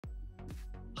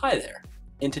Hi there!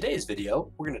 In today's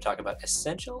video, we're going to talk about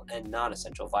essential and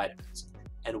non-essential vitamins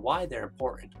and why they're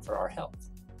important for our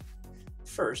health.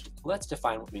 First, let's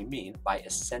define what we mean by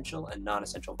essential and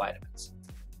non-essential vitamins.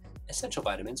 Essential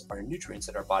vitamins are nutrients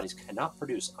that our bodies cannot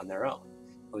produce on their own,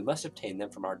 and we must obtain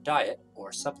them from our diet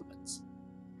or supplements.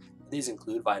 These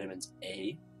include vitamins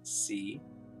A, C,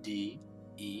 D,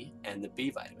 E, and the B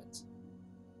vitamins.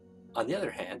 On the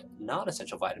other hand,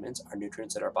 non-essential vitamins are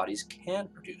nutrients that our bodies can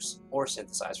produce or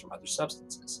synthesize from other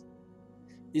substances.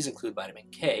 These include vitamin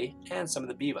K and some of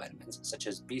the B vitamins, such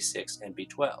as B6 and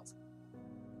B12.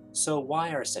 So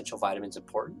why are essential vitamins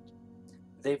important?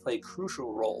 They play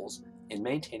crucial roles in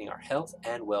maintaining our health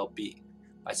and well-being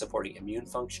by supporting immune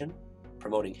function,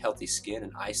 promoting healthy skin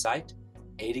and eyesight,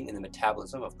 aiding in the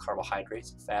metabolism of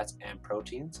carbohydrates, fats, and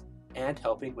proteins, and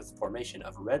helping with the formation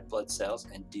of red blood cells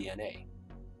and DNA.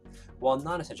 While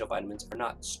non-essential vitamins are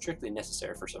not strictly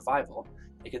necessary for survival,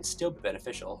 they can still be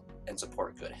beneficial and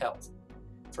support good health.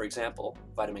 For example,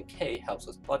 vitamin K helps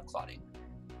with blood clotting,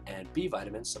 and B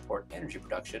vitamins support energy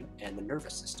production and the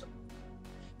nervous system.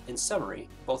 In summary,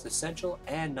 both essential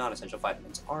and non-essential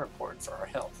vitamins are important for our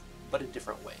health, but in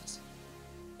different ways.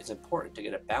 It's important to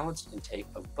get a balanced intake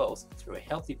of both through a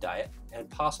healthy diet and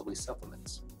possibly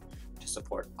supplements to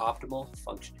support optimal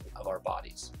functioning of our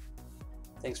bodies.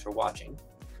 Thanks for watching.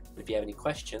 If you have any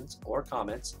questions or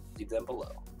comments, leave them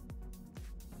below.